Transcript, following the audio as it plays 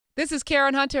This is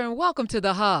Karen Hunter, and welcome to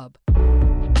The Hub.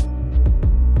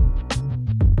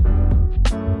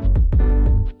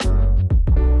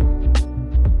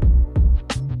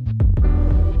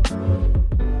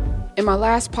 In my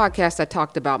last podcast, I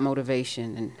talked about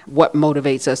motivation and what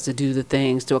motivates us to do the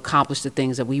things, to accomplish the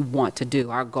things that we want to do,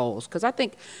 our goals. Because I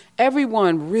think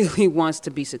everyone really wants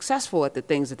to be successful at the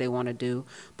things that they want to do,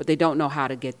 but they don't know how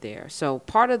to get there. So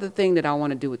part of the thing that I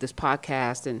want to do with this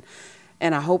podcast, and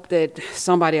I hope that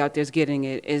somebody out there is getting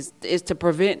it, is to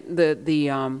prevent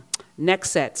the neck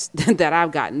sets that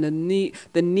I've gotten,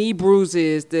 the knee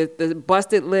bruises, the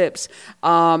busted lips,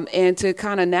 and to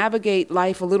kind of navigate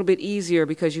life a little bit easier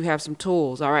because you have some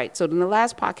tools. All right. So in the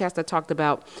last podcast, I talked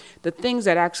about the things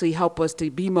that actually help us to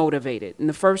be motivated. And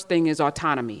the first thing is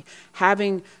autonomy,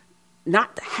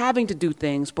 not having to do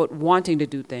things, but wanting to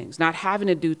do things, not having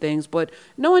to do things, but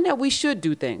knowing that we should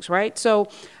do things. Right. So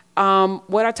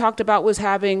what I talked about was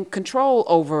having control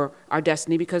over our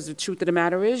destiny, because the truth of the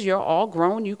matter is you're all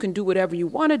grown. You can do whatever you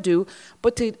want to do,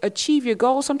 but to achieve your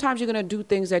goals, sometimes you're going to do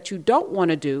things that you don't want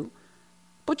to do,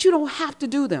 but you don't have to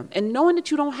do them. And knowing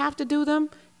that you don't have to do them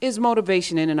is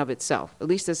motivation in and of itself. At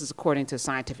least this is according to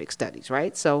scientific studies,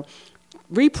 right? So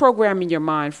reprogramming your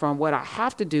mind from what I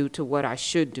have to do to what I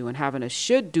should do, and having a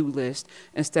should-do list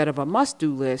instead of a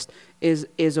must-do list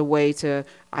is a way to,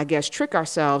 I guess, trick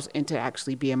ourselves into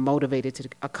actually being motivated to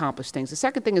accomplish things. The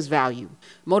second thing is value.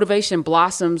 Motivation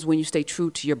blossoms when you stay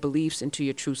true to your beliefs and to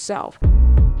your true self.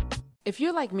 If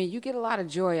you're like me, you get a lot of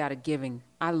joy out of giving.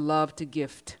 I love to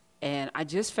gift. And I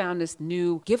just found this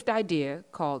new gift idea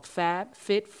called Fab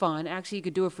Fit Fun. Actually, you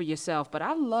could do it for yourself, but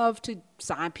I love to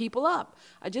sign people up.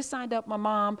 I just signed up my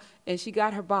mom, and she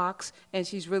got her box, and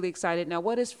she's really excited. Now,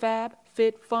 what is Fab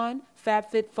Fit Fun?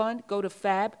 Fab Fit Fun, go to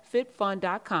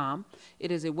fabfitfun.com.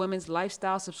 It is a women's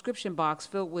lifestyle subscription box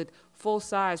filled with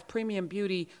full-size premium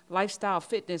beauty, lifestyle,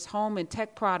 fitness, home, and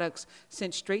tech products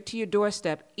sent straight to your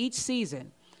doorstep each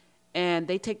season. And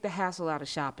they take the hassle out of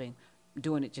shopping,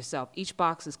 doing it yourself. Each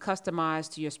box is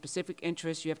customized to your specific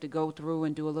interests. You have to go through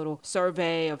and do a little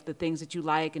survey of the things that you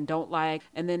like and don't like,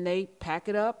 and then they pack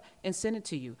it up and send it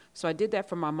to you. So I did that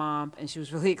for my mom, and she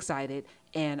was really excited,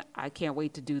 and I can't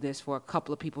wait to do this for a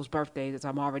couple of people's birthdays, as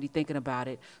I'm already thinking about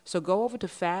it. So go over to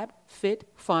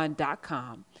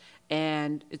fabfitfun.com,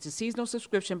 and it's a seasonal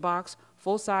subscription box,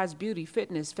 full-size beauty,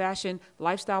 fitness, fashion,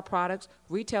 lifestyle products.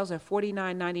 Retails at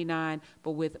 $49.99,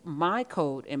 but with my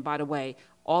code, and by the way,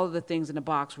 all of the things in the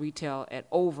box retail at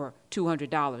over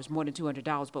 $200, more than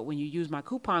 $200. But when you use my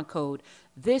coupon code,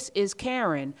 this is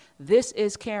Karen, you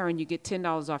get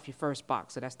 $10 off your first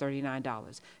box. So that's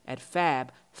 $39 at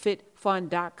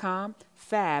fabfitfun.com,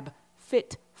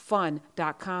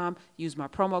 fabfitfun.com. Use my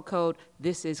promo code,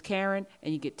 this is Karen,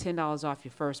 and you get $10 off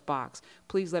your first box.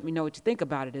 Please let me know what you think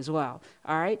about it as well.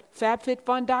 All right,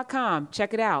 fabfitfun.com.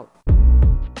 Check it out.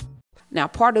 Now,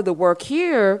 part of the work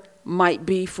here might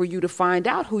be for you to find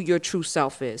out who your true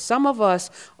self is. Some of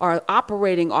us are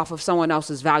operating off of someone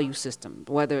else's value system,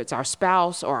 whether it's our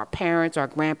spouse or our parents or our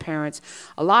grandparents.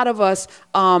 A lot of us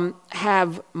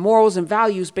have morals and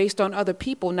values based on other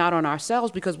people, not on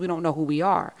ourselves, because we don't know who we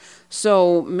are.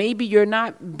 So maybe you're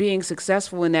not being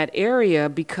successful in that area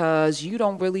because you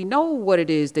don't really know what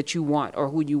it is that you want or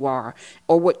who you are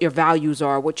or what your values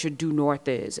are, what your due north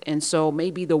is. And so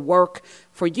maybe the work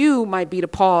for you might be to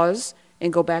pause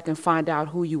and go back and find out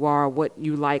who you are, what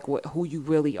you like, who you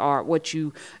really are, what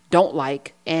you don't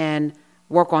like, and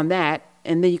work on that.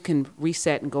 And then you can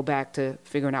reset and go back to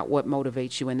figuring out what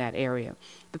motivates you in that area.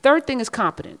 The third thing is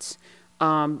competence.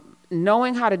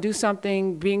 Knowing how to do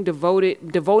something,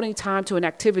 devoting time to an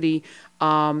activity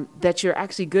that you're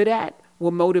actually good at will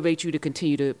motivate you to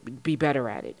continue to be better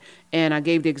at it. And I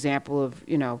gave the example of,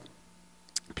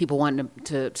 people wanting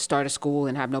to start a school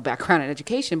and have no background in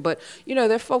education. But, there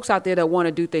are folks out there that want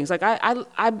to do things. Like I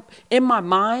in my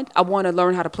mind, I want to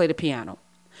learn how to play the piano.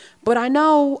 But I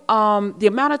know the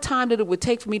amount of time that it would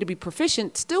take for me to be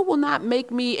proficient still will not make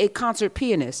me a concert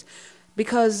pianist,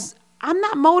 because I'm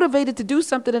not motivated to do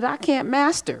something that I can't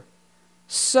master.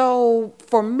 So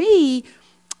for me,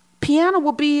 piano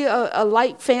will be a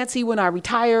light fancy when I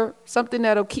retire, something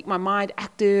that'll keep my mind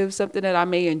active, something that I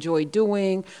may enjoy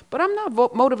doing. But I'm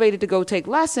not motivated to go take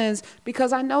lessons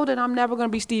because I know that I'm never going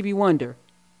to be Stevie Wonder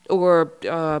or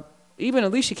even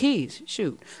Alicia Keys.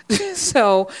 Shoot.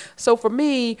 So for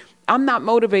me, I'm not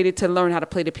motivated to learn how to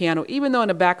play the piano, even though in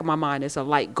the back of my mind it's a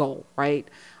light goal, right?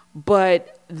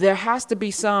 But there has to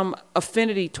be some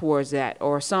affinity towards that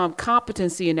or some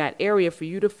competency in that area for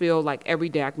you to feel like every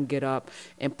day I can get up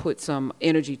and put some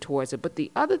energy towards it. But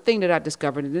the other thing that I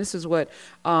discovered, and this is what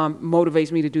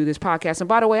motivates me to do this podcast, and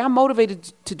by the way, I'm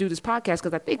motivated to do this podcast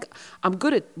because I think I'm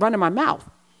good at running my mouth.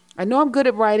 I know I'm good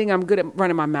at writing. I'm good at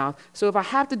running my mouth. So if I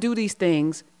have to do these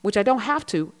things, which I don't have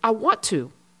to, I want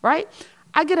to, right?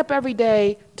 I get up every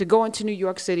day to go into New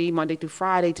York City Monday through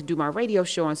Friday to do my radio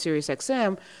show on Sirius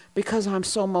XM because I'm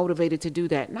so motivated to do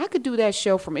that. And I could do that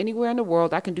show from anywhere in the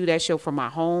world. I can do that show from my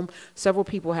home. Several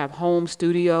people have home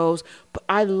studios. But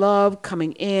I love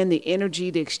coming in, the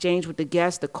energy, the exchange with the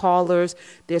guests, the callers.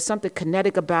 There's something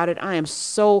kinetic about it. I am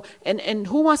so, and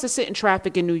who wants to sit in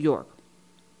traffic in New York?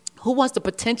 Who wants to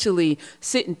potentially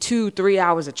sit in 2-3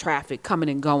 hours of traffic coming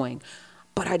and going?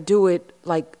 But I do it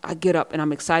like I get up and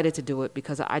I'm excited to do it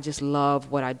because I just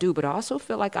love what I do. But I also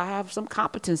feel like I have some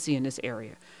competency in this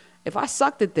area. If I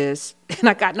sucked at this and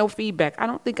I got no feedback, I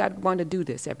don't think I'd want to do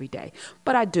this every day.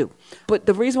 But I do. But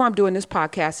the reason why I'm doing this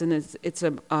podcast, and it's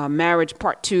a marriage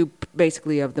part 2,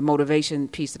 basically, of the motivation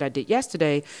piece that I did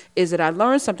yesterday, is that I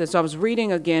learned something. So I was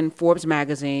reading, again, Forbes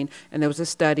magazine, and there was a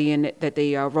study that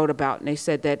they wrote about, and they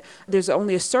said that there's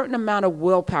only a certain amount of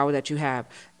willpower that you have.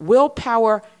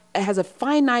 Willpower is a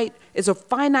finite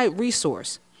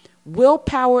resource.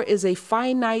 Willpower is a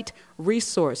finite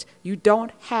resource. You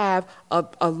don't have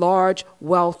a large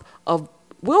wealth of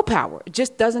willpower. It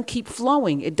just doesn't keep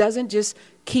flowing. It doesn't just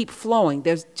keep flowing.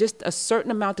 There's just a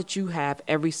certain amount that you have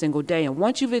every single day. And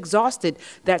once you've exhausted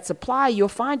that supply, you'll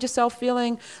find yourself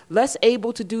feeling less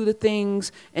able to do the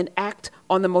things and act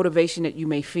on the motivation that you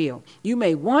may feel. You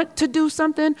may want to do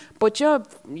something, but your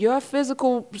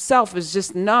physical self is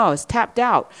just, it's tapped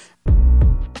out.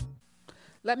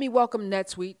 Let me welcome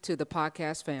NetSuite to the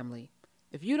podcast family.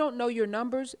 If you don't know your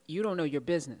numbers, you don't know your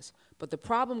business. But the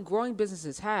problem growing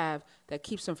businesses have that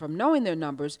keeps them from knowing their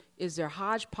numbers is their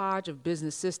hodgepodge of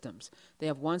business systems. They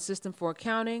have one system for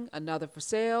accounting, another for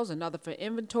sales, another for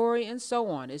inventory, and so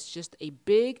on. It's just a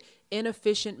big,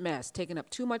 inefficient mess, taking up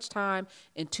too much time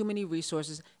and too many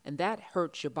resources, and that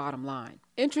hurts your bottom line.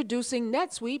 Introducing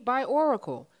NetSuite by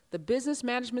Oracle, the business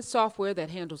management software that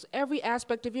handles every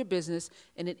aspect of your business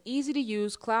in an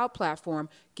easy-to-use cloud platform,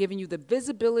 giving you the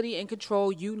visibility and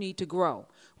control you need to grow.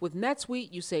 With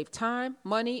NetSuite, you save time,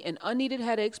 money, and unneeded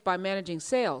headaches by managing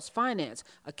sales, finance,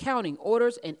 accounting,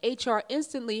 orders, and HR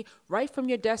instantly right from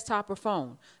your desktop or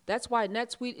phone. That's why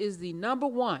NetSuite is the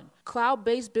 #1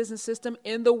 cloud-based business system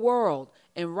in the world.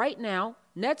 And right now,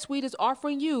 NetSuite is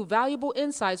offering you valuable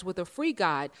insights with a free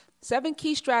guide, 7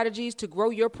 key strategies to grow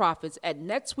your profits at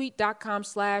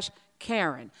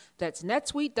netsuite.com/Karen. That's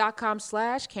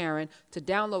netsuite.com/Karen to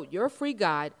download your free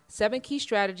guide, 7 key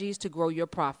strategies to grow your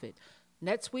profit.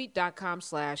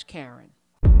 netsuite.com/Karen.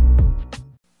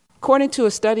 According to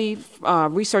a study,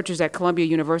 researchers at Columbia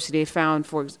University found,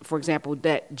 for example,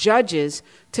 that judges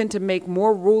tend to make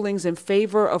more rulings in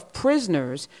favor of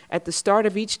prisoners at the start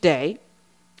of each day.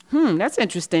 That's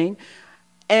interesting.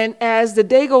 And as the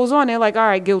day goes on, they're like, all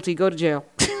right, guilty, go to jail.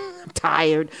 I'm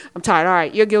tired. All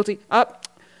right, you're guilty. Up.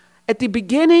 At the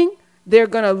beginning, they're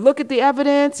going to look at the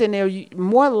evidence and they're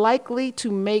more likely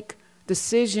to make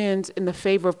decisions in the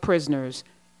favor of prisoners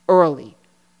early.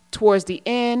 Towards the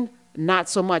end, not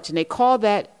so much. And they call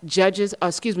that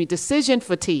decision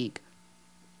fatigue.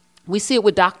 We see it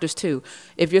with doctors too.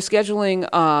 If you're scheduling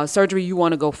surgery, you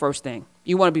want to go first thing.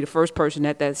 You want to be the first person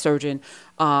that surgeon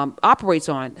operates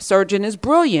on. Surgeon is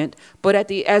brilliant, but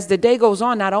as the day goes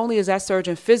on, not only is that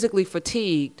surgeon physically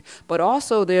fatigued, but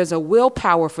also there's a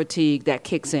willpower fatigue that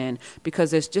kicks in because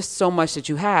there's just so much that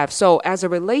you have. So as it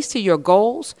relates to your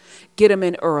goals, get them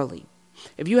in early.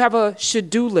 If you have a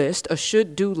should-do list,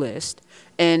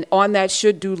 and on that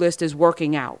should-do list is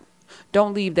working out,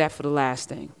 don't leave that for the last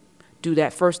thing. Do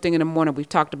that first thing in the morning. We've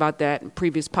talked about that in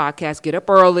previous podcasts. Get up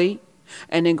early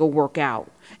and then go work out.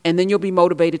 And then you'll be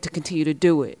motivated to continue to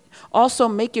do it. Also,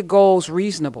 make your goals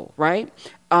reasonable, right?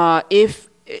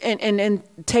 And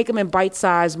take them in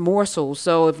bite-sized morsels.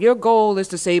 So if your goal is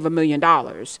to save $1 million,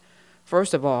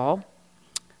 first of all,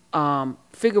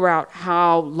 figure out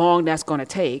how long that's going to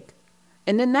take.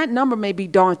 And then that number may be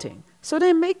daunting. So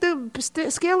then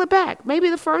scale it back. Maybe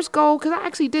the first goal, because I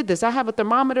actually did this. I have a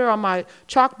thermometer on my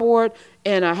chalkboard,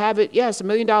 and I have it, $1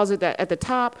 million at the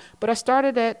top, but I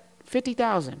started at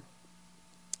 50,000.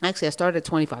 Actually, I started at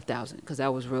 25,000 because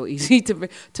that was real easy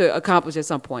to accomplish at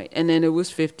some point. And then it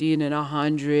was 50 and then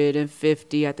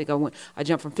 150. I think I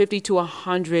jumped from 50 to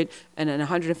 100 and then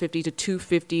 150 to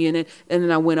 250. And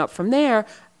then I went up from there.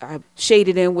 I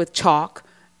shaded in with chalk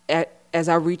as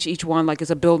I reach each one, like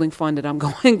it's a building fund that I'm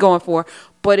going for.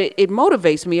 But it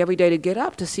motivates me every day to get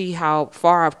up to see how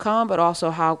far I've come, but also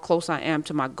how close I am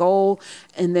to my goal.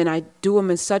 And then I do them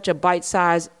in such a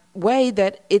bite-sized way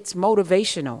that it's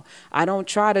motivational. I don't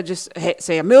try to just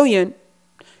say a million.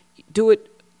 Do it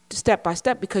step by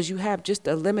step, because you have just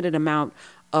a limited amount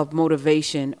of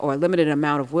motivation or a limited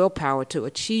amount of willpower to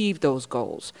achieve those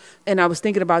goals. And I was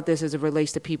thinking about this as it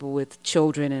relates to people with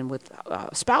children and with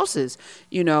spouses.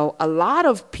 You know, a lot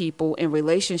of people in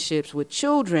relationships with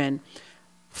children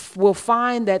will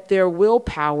find that their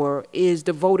willpower is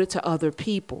devoted to other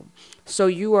people. So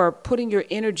you are putting your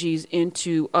energies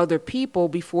into other people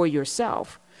before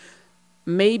yourself.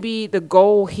 Maybe the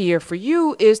goal here for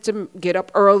you is to get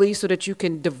up early so that you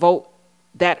can devote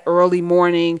that early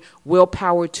morning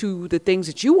willpower to the things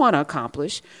that you want to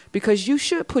accomplish, because you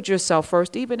should put yourself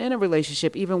first, even in a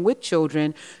relationship, even with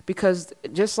children, because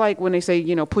just like when they say,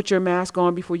 you know, put your mask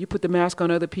on before you put the mask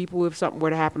on other people, if something were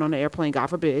to happen on the airplane, God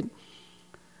forbid,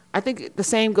 I think the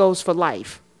same goes for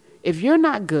life. If you're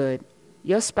not good,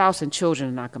 your spouse and children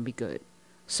are not going to be good.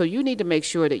 So you need to make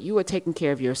sure that you are taking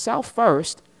care of yourself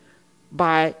first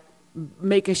by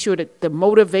making sure that the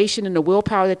motivation and the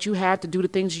willpower that you have to do the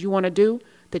things you want to do,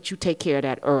 that you take care of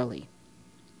that early.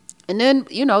 And then,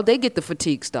 you know, they get the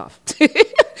fatigue stuff.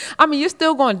 I mean, you're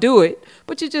still going to do it,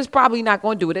 but you're just probably not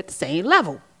going to do it at the same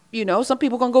level. You know, some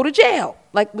people are going to go to jail,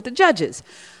 like with the judges.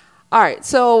 All right,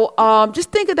 so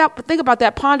just think about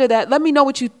that, ponder that. Let me know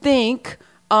what you think.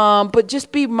 But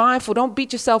just be mindful. Don't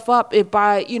beat yourself up if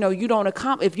you don't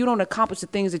accomplish the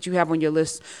things that you have on your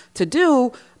list to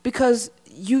do, because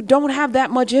you don't have that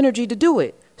much energy to do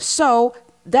it. So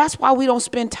that's why we don't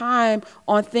spend time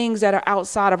on things that are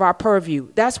outside of our purview.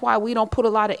 That's why we don't put a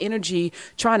lot of energy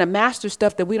trying to master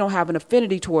stuff that we don't have an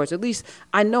affinity towards. At least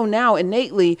I know now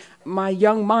innately, my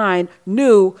young mind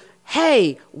knew,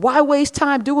 hey, why waste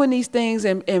time doing these things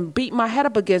and beat my head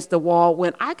up against the wall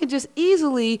when I could just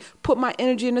easily put my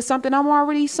energy into something I'm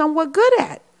already somewhat good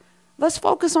at? Let's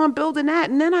focus on building that,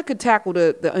 and then I could tackle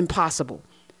the impossible.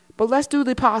 But let's do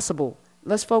the possible.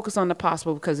 Let's focus on the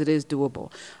possible, because it is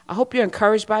doable. I hope you're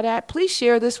encouraged by that. Please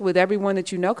share this with everyone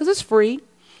that you know, because it's free.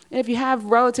 And if you have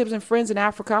relatives and friends in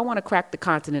Africa, I want to crack the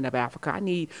continent of Africa. I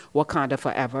need Wakanda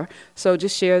forever. So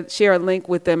just share a link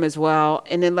with them as well.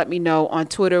 And then let me know on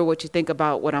Twitter what you think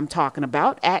about what I'm talking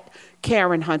about, at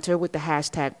Karen Hunter with the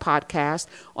hashtag podcast.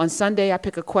 On Sunday, I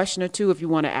pick a question or two. If you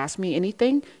want to ask me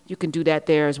anything, you can do that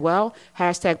there as well.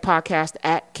 Hashtag podcast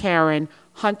at Karen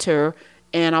Hunter.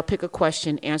 And I'll pick a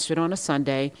question, answer it on a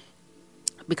Sunday,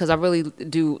 because I really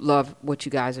do love what you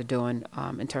guys are doing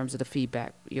in terms of the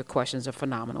feedback. Your questions are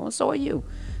phenomenal, and so are you.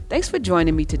 Thanks for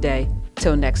joining me today.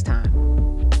 Till next time.